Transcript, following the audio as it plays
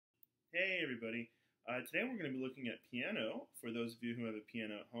Hey everybody. Today we're going to be looking at piano for those of you who have a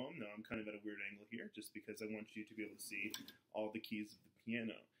piano at home. Now I'm kind of at a weird angle here just because I want you to be able to see all the keys of the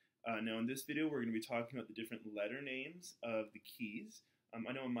piano. Now in this video we're going to be talking about the different letter names of the keys. I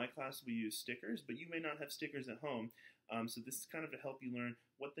know in my class we use stickers, but you may not have stickers at home. So this is kind of to help you learn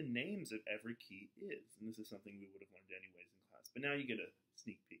what the names of every key is. And this is something we would have learned anyways in class. But now you get a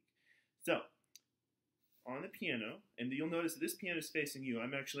sneak peek. So on the piano, and you'll notice that this piano is facing you.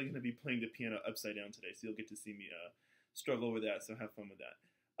 I'm actually going to be playing the piano upside down today, so you'll get to see me struggle with that, so have fun with that.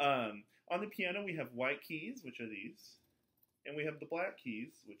 On the piano, we have white keys, which are these, and we have the black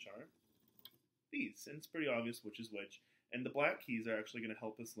keys, which are these, and it's pretty obvious which is which. And the black keys are actually going to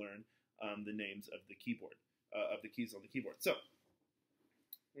help us learn the names of the keyboard, of the keys on the keyboard. So,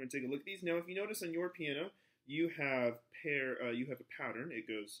 we're going to take a look at these. Now, if you notice on your piano, you have a pattern. It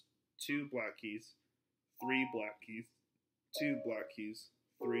goes 2 black keys, 3 black keys, 2 black keys,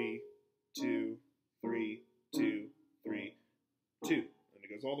 3, 2, 3, 2, 3, 2. And it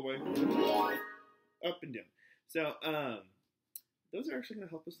goes all the way up and down. So, those are actually going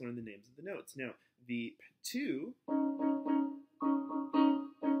to help us learn the names of the notes. Now, the 2,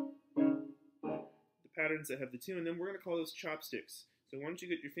 the patterns that have the 2, and then we're going to call those chopsticks. So why don't you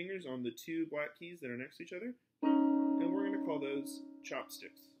get your fingers on the 2 black keys that are next to each other, and we're going to call those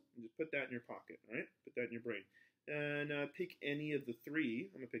chopsticks. And just put that in your pocket, all right? Put that in your brain. And pick any of the 3.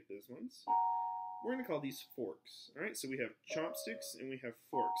 I'm going to pick those ones. We're going to call these forks, all right? So we have chopsticks and we have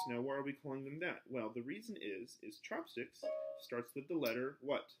forks. Now, why are we calling them that? Well, the reason is chopsticks starts with the letter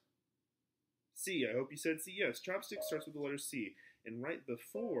what? C. I hope you said C. Yes, chopsticks starts with the letter C. And right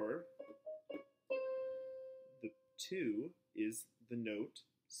before the 2 is the note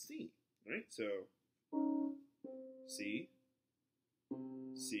C, right? So C,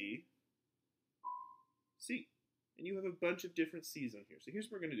 C, C. And you have a bunch of different C's on here. So here's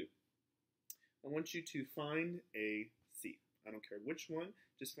what we're going to do. I want you to find a C. I don't care which one.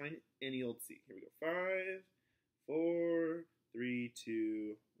 Just find any old C. Here we go. 5, 4, 3,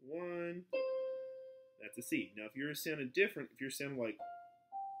 2, 1. That's a C. Now, if you're sounding different, if you're sounding like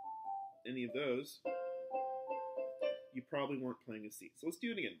any of those, you probably weren't playing a C. So let's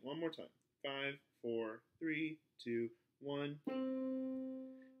do it again. One more time. 5, 4, 3, 2, 1.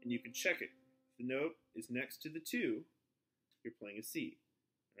 And you can check it. If the note is next to the 2, you're playing a C,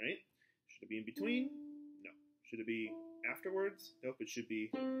 right? Should it be in between? No. Should it be afterwards? Nope, it should be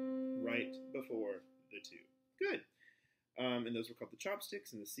right before the 2. Good. And those were called the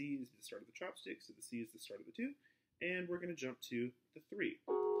chopsticks, and the C is the start of the chopsticks, so the C is the start of the 2. And we're going to jump to the 3.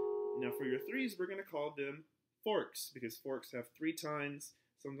 Now for your 3s, we're going to call them forks, because forks have 3 tines.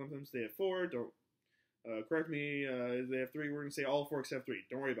 Sometimes they have 4. Don't correct me, if they have 3, we're going to say all forks have 3.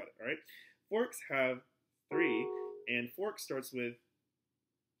 Don't worry about it, all right? Forks have 3, and fork starts with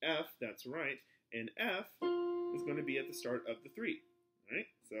F, that's right, and F is going to be at the start of the 3, right?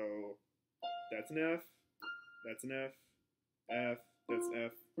 So that's an F, that's an F, F, that's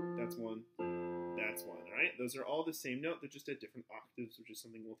F, that's 1, that's 1, all right? Those are all the same note, they're just at different octaves, which is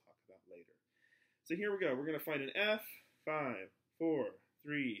something we'll talk about later. So here we go, we're going to find an F, 5, 4,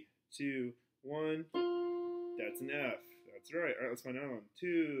 3, 2, 1, that's an F. That's right. All right, let's find another one.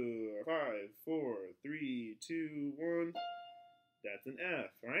 2, 5, 4, 3, 2, 1. That's an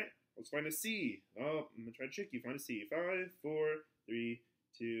F. All right. Let's find a C. Oh, I'm gonna try to trick you. Find a C. 5, 4, 3,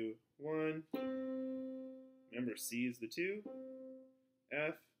 2, 1. Remember, C is the 2.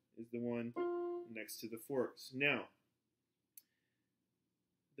 F is the 1 next to the forks. Now,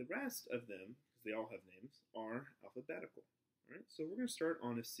 the rest of them, because they all have names, are alphabetical. All right. So we're gonna start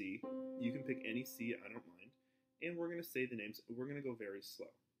on a C. You can pick any C. I don't mind. And we're going to say the names. We're going to go very slow,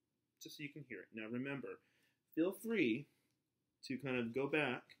 just so you can hear it. Now remember, feel free to kind of go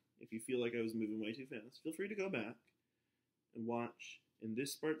back. If you feel like I was moving way too fast, feel free to go back and watch. In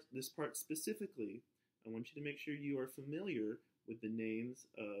this part specifically, I want you to make sure you are familiar with the names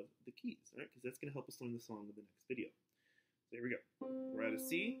of the keys, all right? Because that's going to help us learn the song in the next video. So here we go. We're at a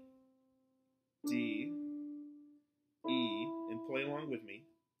C, D, E, and play along with me.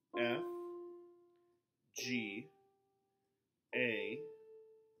 F, G, A,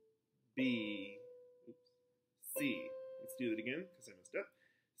 B, C. Let's do it again because I messed up.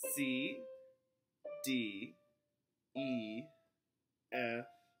 C, D, E, F,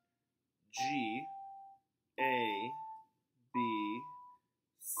 G, A, B,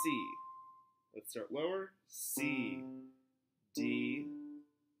 C. Let's start lower. C, D,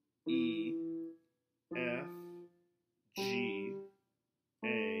 E, F, G,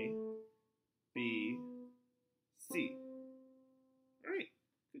 A, B, C. All right,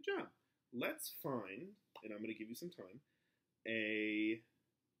 good job. Let's find, and I'm going to give you some time, a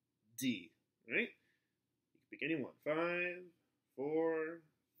D. Right? You can pick any one. 5, 4,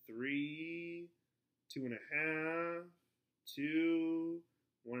 3, 2.5, 2,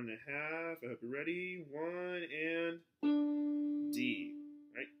 1.5. I hope you're ready. 1 and D.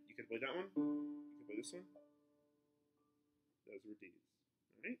 Right? You can play that one. You can play this one. Those were D's.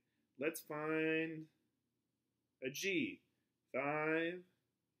 All right. Let's find a G. 5,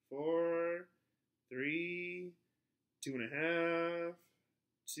 4, 3, 2.5,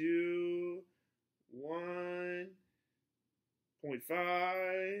 2, 1,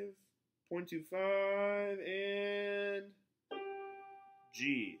 0.5, 0.25, and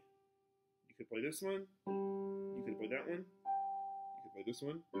G. You could play this one. You could play that one. You could play this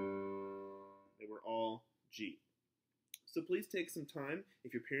one. They were all G. So please take some time.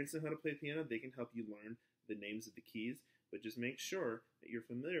 If your parents know how to play piano, they can help you learn the names of the keys, but just make sure that you're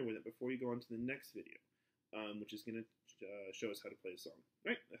familiar with it before you go on to the next video, which is going to show us how to play a song.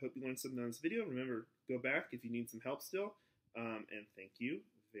 All right, I hope you learned something on this video. Remember, go back if you need some help still, and thank you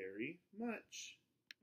very much.